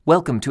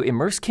Welcome to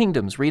Immerse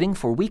Kingdom's reading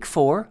for Week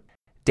 4,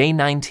 Day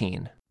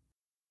 19.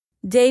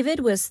 David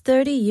was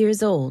 30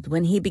 years old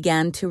when he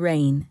began to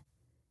reign,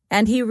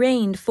 and he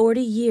reigned 40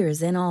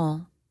 years in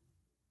all.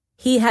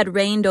 He had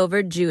reigned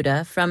over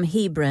Judah from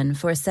Hebron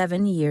for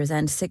 7 years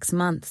and 6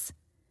 months,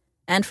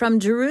 and from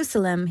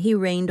Jerusalem he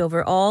reigned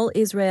over all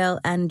Israel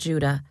and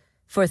Judah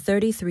for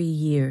 33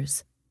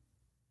 years.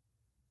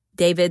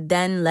 David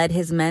then led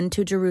his men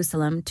to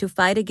Jerusalem to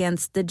fight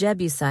against the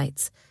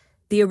Jebusites,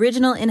 the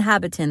original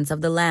inhabitants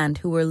of the land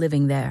who were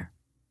living there.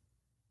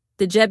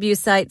 The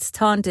Jebusites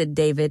taunted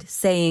David,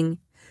 saying,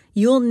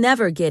 "You'll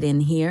never get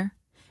in here.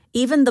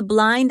 Even the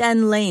blind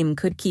and lame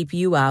could keep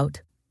you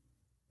out."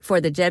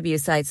 For the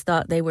Jebusites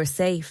thought they were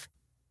safe.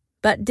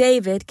 But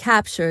David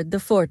captured the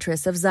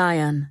fortress of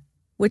Zion,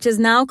 which is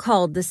now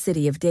called the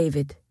City of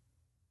David.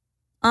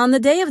 On the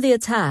day of the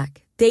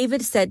attack,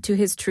 David said to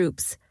his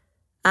troops,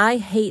 "I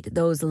hate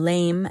those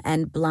lame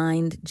and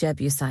blind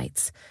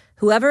Jebusites.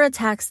 Whoever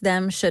attacks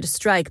them should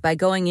strike by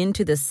going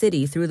into the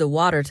city through the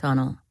water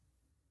tunnel."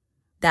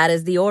 That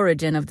is the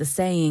origin of the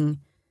saying,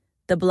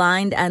 "The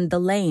blind and the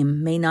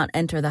lame may not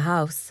enter the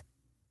house."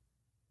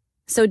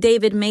 So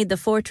David made the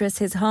fortress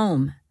his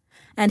home,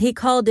 and he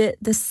called it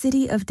the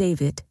City of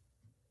David.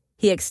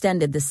 He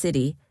extended the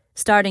city,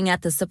 starting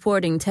at the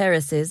supporting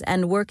terraces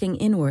and working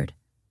inward.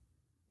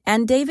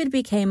 And David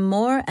became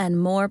more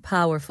and more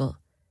powerful,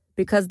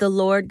 because the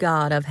Lord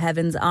God of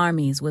heaven's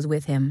armies was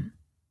with him.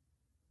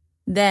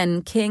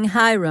 Then King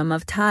Hiram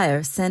of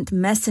Tyre sent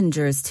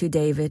messengers to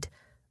David,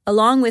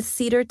 along with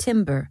cedar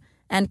timber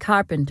and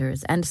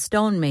carpenters and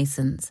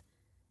stonemasons,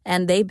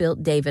 and they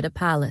built David a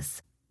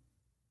palace.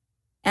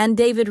 And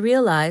David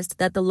realized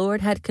that the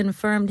Lord had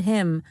confirmed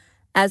him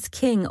as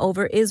king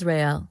over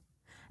Israel,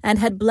 and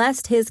had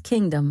blessed his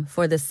kingdom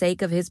for the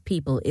sake of his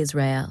people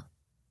Israel.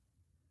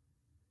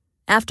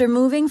 After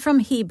moving from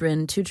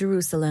Hebron to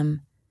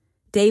Jerusalem,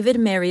 David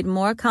married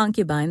more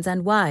concubines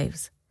and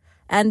wives,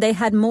 and they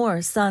had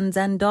more sons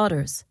and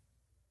daughters.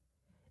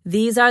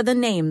 These are the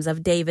names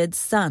of David's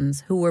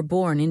sons who were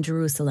born in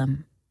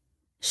Jerusalem: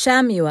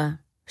 Shammua,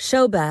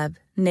 Shobab,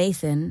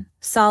 Nathan,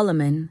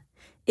 Solomon,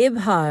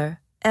 Ibhar,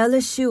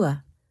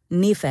 Elishua,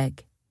 Nepheg,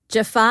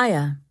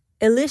 Japhiah,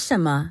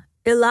 Elishama,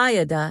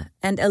 Eliada,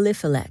 and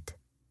Eliphelet.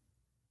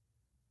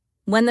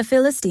 When the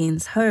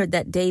Philistines heard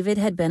that David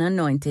had been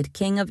anointed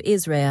king of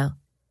Israel,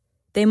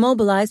 they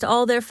mobilized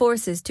all their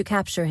forces to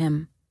capture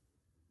him.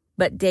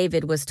 But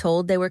David was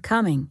told they were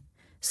coming,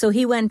 so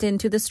he went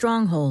into the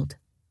stronghold.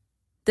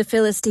 The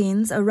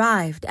Philistines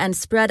arrived and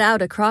spread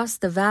out across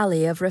the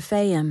valley of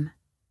Rephaim.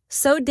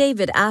 So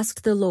David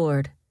asked the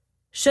Lord,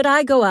 "Should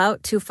I go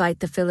out to fight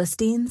the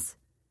Philistines?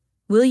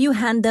 Will you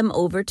hand them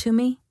over to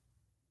me?"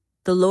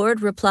 The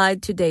Lord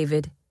replied to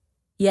David,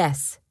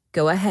 "Yes,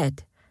 go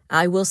ahead.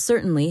 I will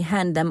certainly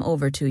hand them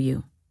over to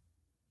you."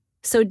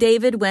 So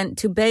David went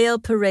to Baal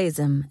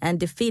Perazim and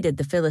defeated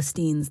the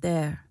Philistines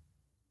there.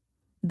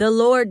 "The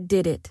Lord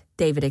did it,"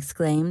 David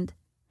exclaimed.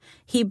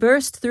 "He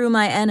burst through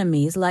my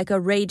enemies like a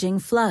raging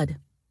flood."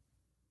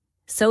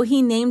 So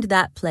he named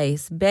that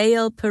place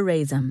Baal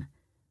Perazim,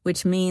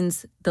 which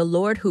means the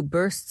Lord who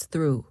bursts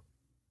through.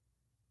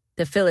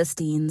 The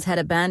Philistines had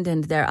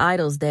abandoned their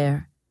idols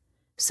there,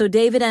 so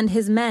David and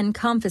his men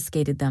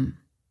confiscated them.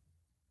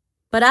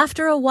 But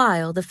after a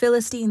while the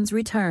Philistines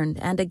returned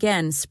and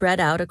again spread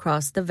out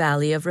across the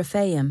valley of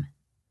Rephaim.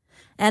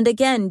 And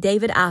again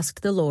David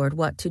asked the Lord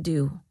what to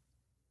do.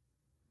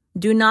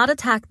 "Do not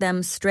attack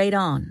them straight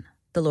on,"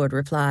 the Lord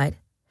replied.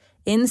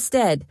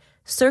 "Instead,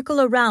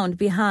 circle around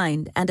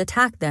behind and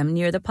attack them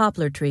near the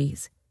poplar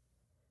trees.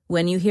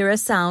 When you hear a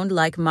sound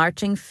like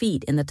marching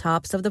feet in the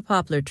tops of the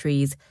poplar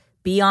trees,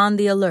 be on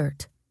the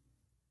alert.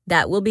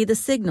 That will be the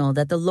signal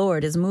that the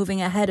Lord is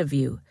moving ahead of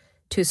you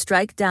to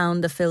strike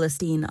down the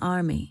Philistine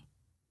army."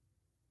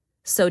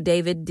 So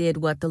David did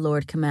what the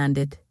Lord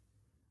commanded,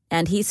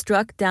 and he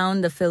struck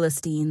down the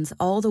Philistines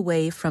all the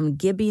way from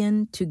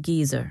Gibeon to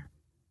Gezer.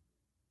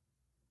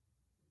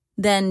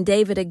 Then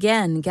David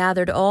again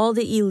gathered all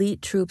the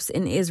elite troops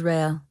in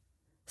Israel,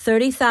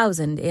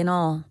 30,000 in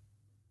all.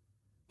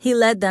 He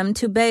led them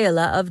to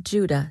Baalah of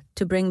Judah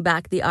to bring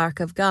back the Ark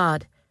of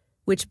God,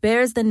 which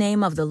bears the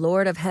name of the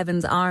Lord of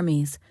heaven's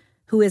armies,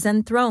 who is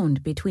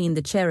enthroned between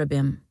the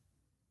cherubim.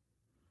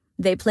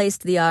 They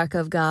placed the Ark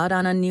of God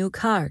on a new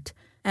cart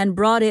and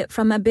brought it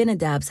from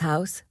Abinadab's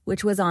house,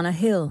 which was on a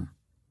hill.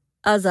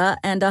 Uzzah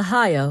and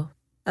Ahio,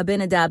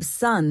 Abinadab's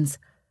sons,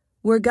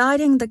 were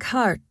guiding the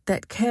cart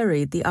that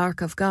carried the Ark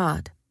of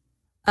God.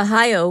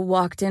 Ahio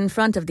walked in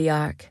front of the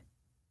ark.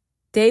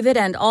 David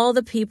and all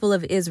the people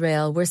of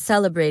Israel were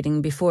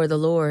celebrating before the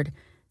Lord,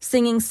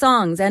 singing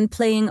songs and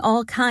playing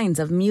all kinds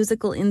of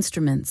musical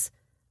instruments: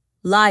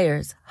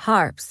 lyres,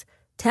 harps,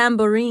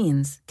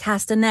 tambourines,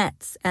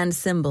 castanets, and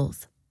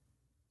cymbals.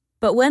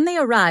 But when they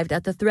arrived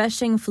at the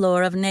threshing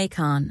floor of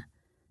Nacon,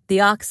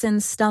 the oxen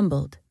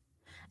stumbled,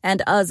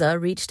 and Uzzah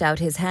reached out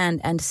his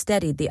hand and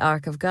steadied the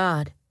Ark of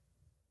God.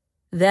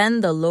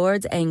 Then the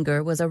Lord's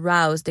anger was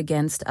aroused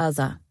against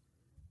Uzzah,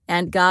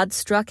 and God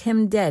struck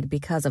him dead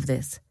because of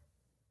this.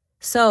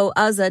 So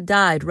Uzzah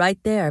died right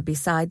there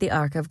beside the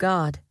ark of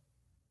God.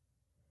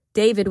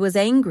 David was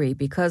angry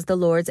because the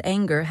Lord's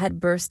anger had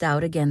burst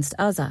out against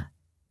Uzzah.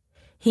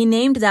 He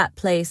named that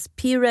place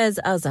Perez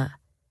Uzzah,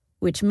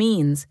 which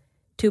means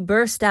to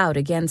burst out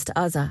against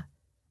Uzzah,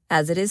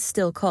 as it is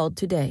still called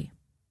today.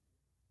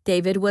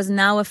 David was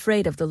now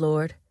afraid of the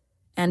Lord,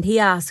 and he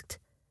asked,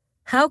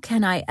 "How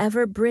can I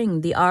ever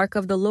bring the ark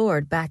of the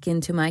Lord back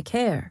into my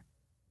care?"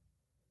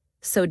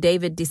 So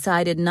David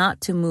decided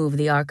not to move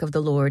the ark of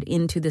the Lord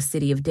into the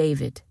city of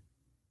David.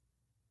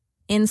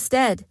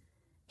 Instead,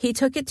 he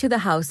took it to the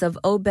house of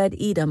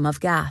Obed-Edom of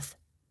Gath.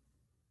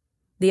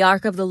 The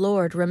ark of the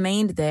Lord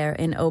remained there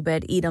in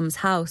Obed-Edom's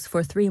house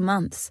for 3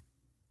 months,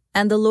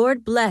 and the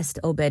Lord blessed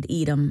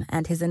Obed-Edom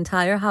and his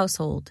entire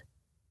household.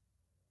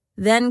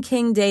 Then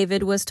King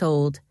David was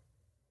told,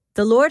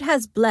 "The Lord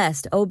has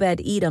blessed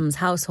Obed-Edom's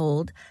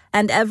household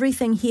and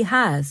everything he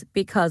has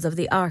because of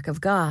the ark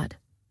of God."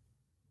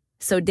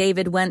 So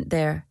David went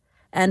there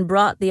and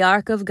brought the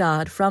ark of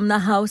God from the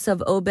house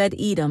of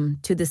Obed-Edom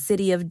to the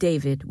city of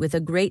David with a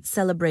great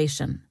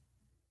celebration.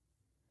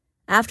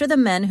 After the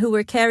men who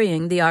were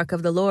carrying the ark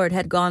of the Lord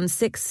had gone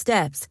 6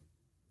 steps,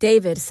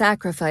 David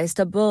sacrificed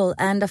a bull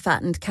and a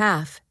fattened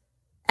calf,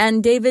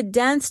 and David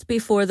danced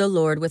before the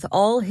Lord with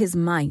all his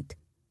might,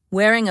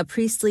 wearing a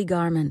priestly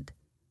garment.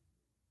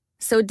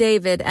 So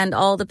David and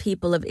all the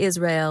people of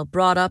Israel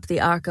brought up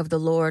the ark of the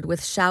Lord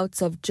with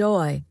shouts of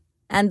joy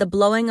and the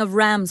blowing of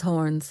ram's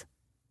horns.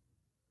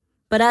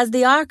 But as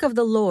the ark of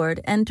the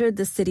Lord entered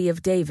the city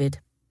of David,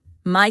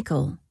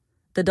 Michal,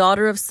 the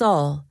daughter of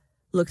Saul,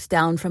 looked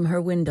down from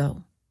her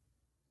window.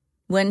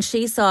 When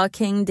she saw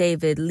King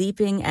David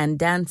leaping and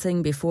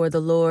dancing before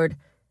the Lord,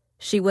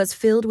 she was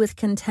filled with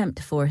contempt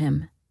for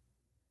him.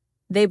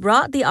 They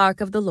brought the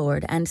ark of the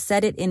Lord and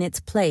set it in its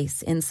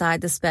place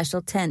inside the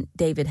special tent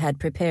David had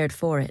prepared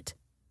for it.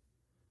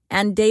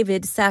 And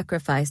David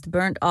sacrificed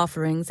burnt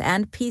offerings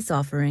and peace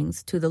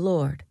offerings to the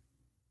Lord.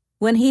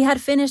 When he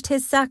had finished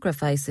his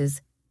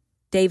sacrifices,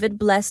 David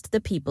blessed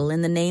the people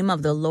in the name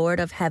of the Lord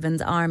of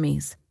heaven's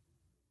armies.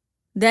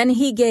 Then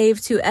he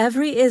gave to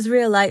every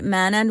Israelite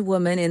man and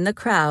woman in the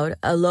crowd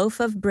a loaf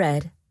of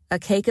bread, a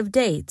cake of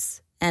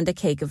dates, and a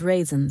cake of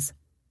raisins.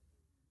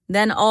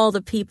 Then all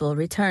the people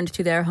returned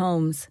to their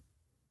homes.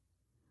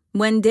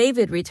 When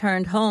David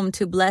returned home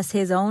to bless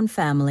his own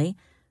family,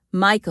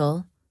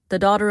 Michal, the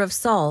daughter of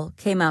Saul,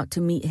 came out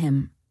to meet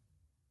him.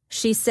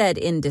 She said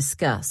in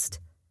disgust,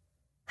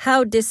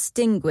 "How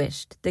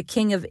distinguished the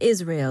king of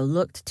Israel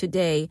looked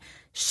today,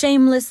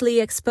 shamelessly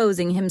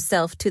exposing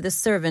himself to the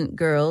servant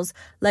girls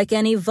like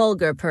any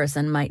vulgar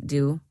person might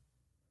do."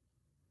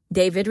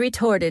 David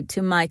retorted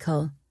to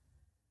Michal,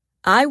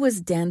 "I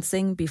was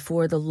dancing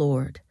before the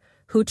Lord,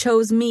 who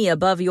chose me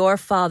above your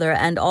father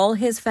and all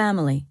his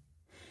family.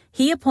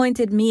 He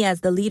appointed me as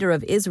the leader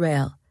of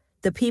Israel,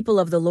 the people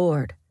of the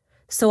Lord.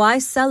 So I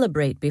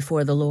celebrate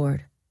before the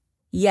Lord.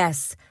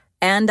 Yes,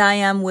 and I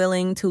am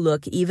willing to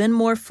look even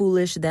more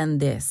foolish than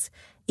this,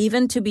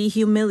 even to be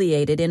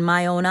humiliated in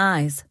my own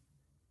eyes.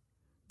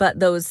 But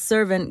those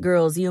servant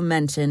girls you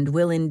mentioned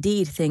will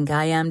indeed think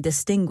I am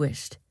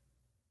distinguished."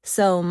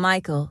 So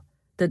Michal,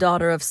 the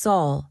daughter of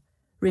Saul,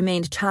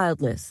 remained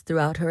childless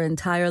throughout her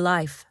entire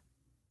life.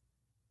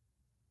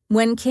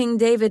 When King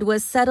David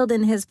was settled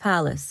in his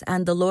palace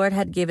and the Lord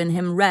had given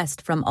him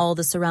rest from all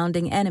the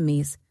surrounding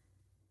enemies,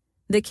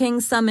 the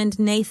king summoned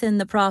Nathan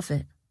the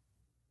prophet.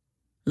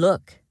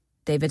 "Look,"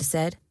 David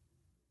said,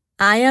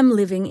 "I am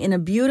living in a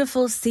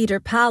beautiful cedar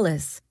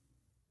palace,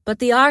 but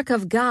the ark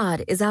of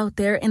God is out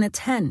there in a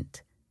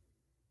tent."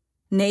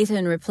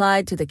 Nathan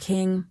replied to the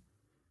king,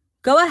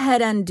 "Go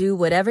ahead and do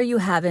whatever you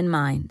have in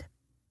mind,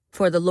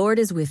 for the Lord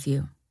is with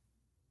you."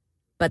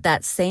 But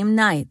that same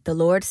night the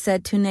Lord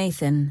said to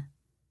Nathan,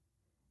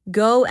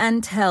 "Go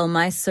and tell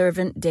my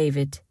servant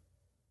David,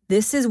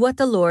 this is what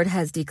the Lord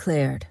has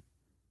declared.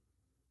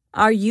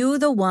 Are you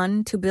the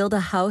one to build a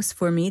house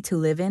for me to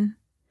live in?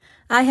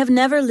 I have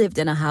never lived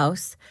in a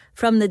house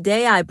from the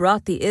day I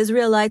brought the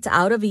Israelites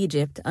out of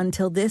Egypt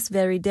until this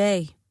very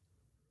day.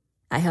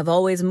 I have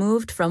always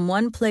moved from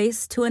one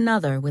place to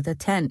another with a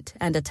tent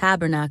and a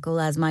tabernacle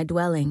as my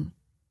dwelling.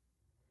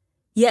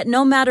 Yet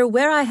no matter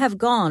where I have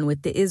gone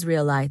with the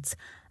Israelites,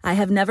 I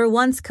have never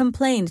once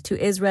complained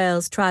to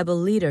Israel's tribal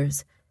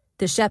leaders,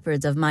 the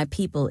shepherds of my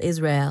people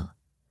Israel.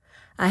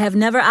 I have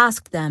never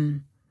asked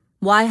them,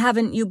 'Why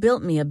haven't you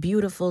built me a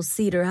beautiful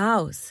cedar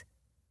house?'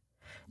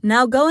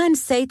 Now go and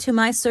say to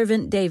my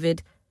servant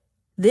David,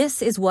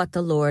 'This is what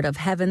the Lord of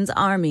heaven's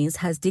armies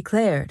has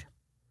declared.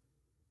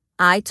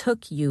 I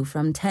took you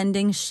from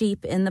tending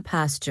sheep in the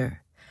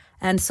pasture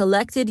and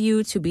selected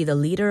you to be the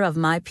leader of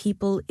my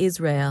people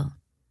Israel.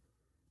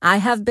 I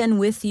have been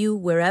with you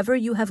wherever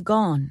you have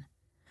gone,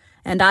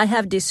 and I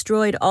have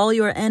destroyed all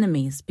your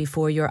enemies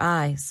before your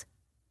eyes.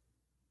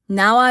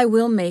 Now I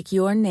will make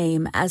your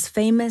name as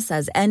famous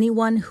as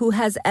anyone who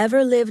has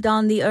ever lived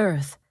on the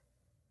earth,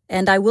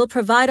 and I will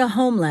provide a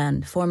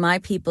homeland for my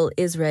people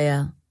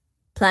Israel,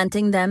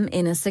 planting them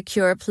in a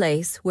secure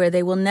place where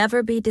they will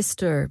never be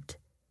disturbed.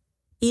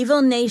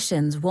 Evil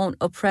nations won't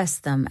oppress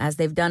them as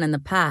they've done in the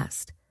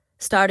past,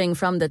 starting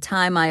from the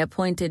time I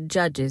appointed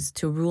judges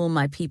to rule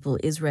my people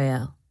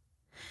Israel.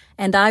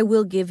 And I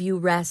will give you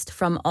rest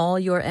from all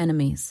your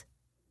enemies.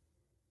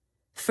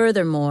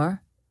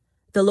 Furthermore,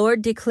 the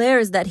Lord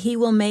declares that He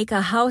will make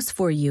a house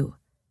for you,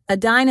 a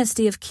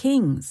dynasty of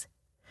kings.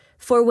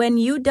 For when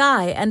you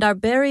die and are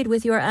buried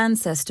with your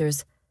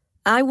ancestors,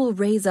 I will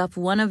raise up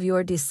one of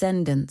your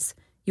descendants,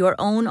 your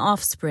own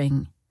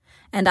offspring,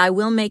 and I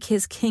will make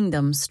his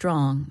kingdom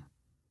strong.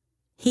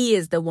 He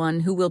is the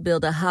one who will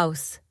build a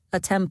house, a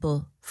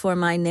temple, for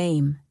my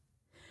name,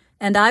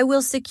 and I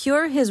will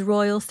secure his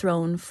royal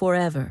throne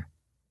forever.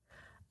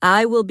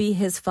 I will be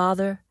his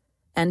father,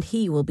 and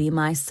he will be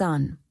my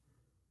son.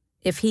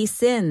 If he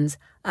sins,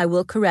 I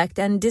will correct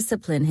and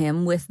discipline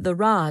him with the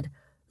rod,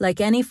 like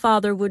any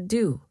father would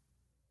do.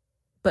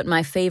 But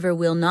my favor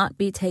will not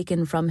be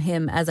taken from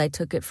him as I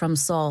took it from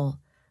Saul,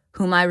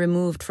 whom I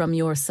removed from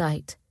your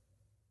sight.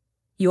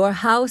 Your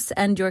house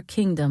and your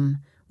kingdom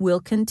will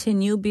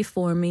continue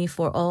before me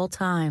for all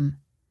time,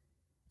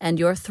 and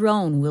your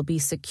throne will be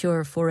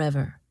secure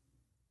forever.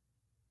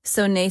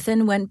 So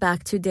Nathan went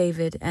back to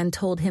David and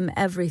told him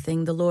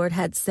everything the Lord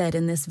had said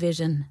in this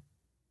vision.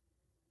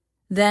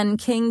 Then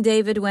King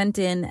David went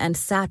in and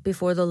sat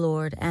before the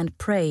Lord and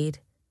prayed,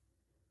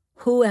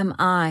 "Who am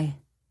I,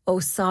 O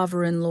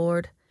sovereign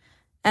Lord,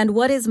 and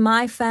what is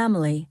my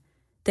family,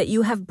 that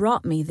you have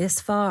brought me this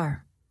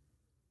far?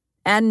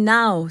 And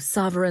now,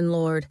 sovereign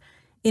Lord,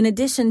 in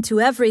addition to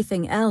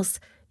everything else,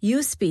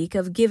 you speak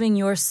of giving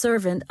your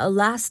servant a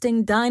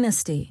lasting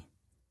dynasty.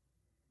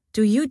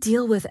 Do you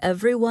deal with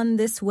everyone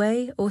this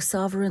way, O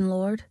sovereign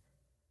Lord?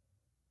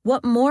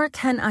 What more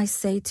can I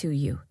say to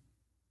you?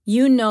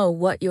 You know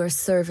what your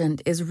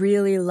servant is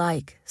really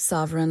like,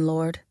 sovereign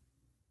Lord.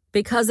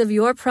 Because of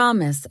your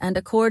promise and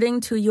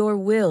according to your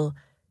will,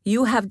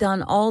 you have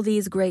done all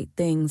these great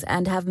things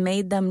and have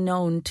made them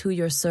known to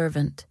your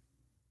servant.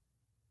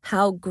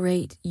 How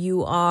great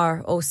you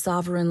are, O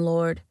sovereign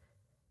Lord!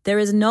 There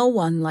is no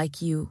one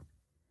like you.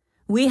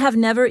 We have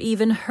never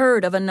even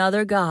heard of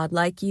another God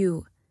like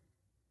you.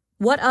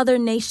 What other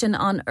nation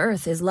on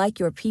earth is like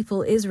your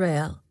people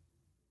Israel?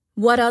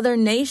 What other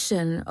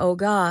nation, O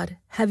God,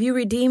 have you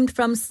redeemed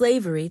from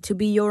slavery to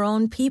be your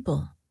own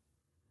people?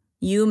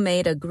 You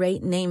made a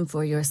great name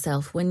for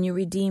yourself when you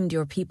redeemed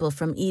your people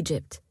from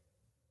Egypt.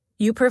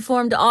 You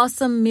performed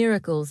awesome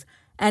miracles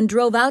and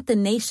drove out the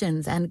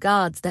nations and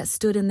gods that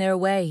stood in their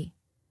way.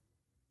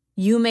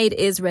 You made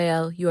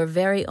Israel your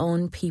very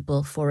own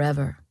people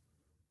forever,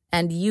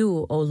 and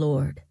you, O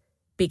Lord,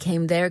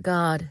 became their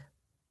God.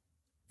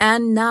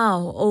 And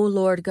now, O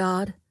Lord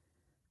God,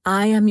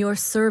 I am your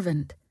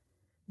servant.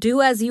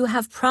 Do as you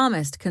have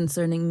promised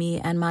concerning me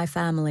and my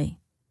family.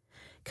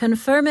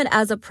 Confirm it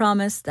as a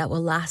promise that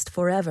will last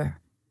forever.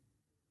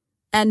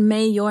 And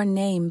may your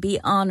name be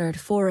honored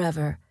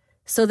forever,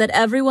 so that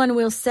everyone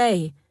will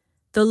say,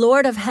 "The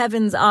Lord of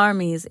heaven's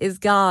armies is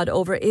God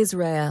over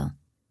Israel."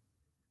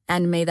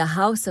 And may the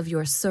house of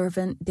your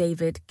servant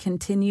David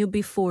continue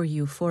before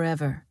you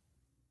forever.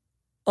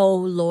 O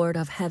Lord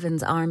of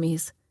heaven's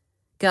armies,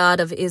 God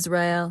of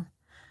Israel,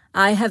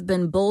 I have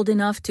been bold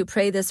enough to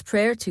pray this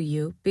prayer to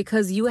you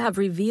because you have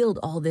revealed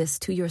all this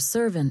to your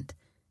servant,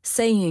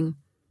 saying,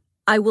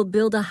 "I will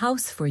build a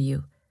house for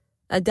you,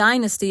 a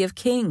dynasty of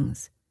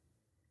kings."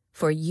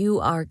 For you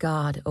are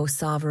God, O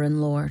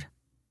sovereign Lord.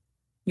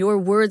 Your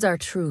words are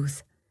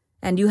truth,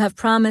 and you have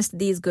promised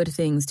these good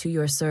things to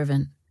your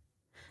servant.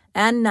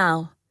 And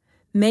now,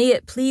 may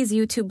it please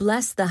you to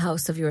bless the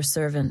house of your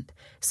servant,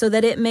 so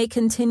that it may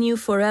continue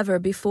forever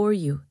before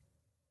you.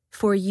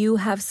 For you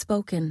have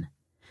spoken,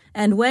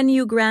 and when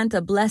you grant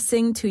a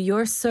blessing to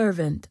your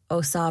servant,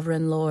 O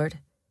sovereign Lord,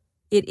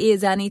 it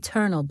is an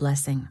eternal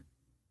blessing.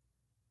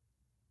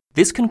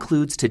 This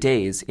concludes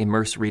today's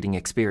Immerse reading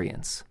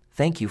experience.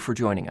 Thank you for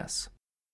joining us.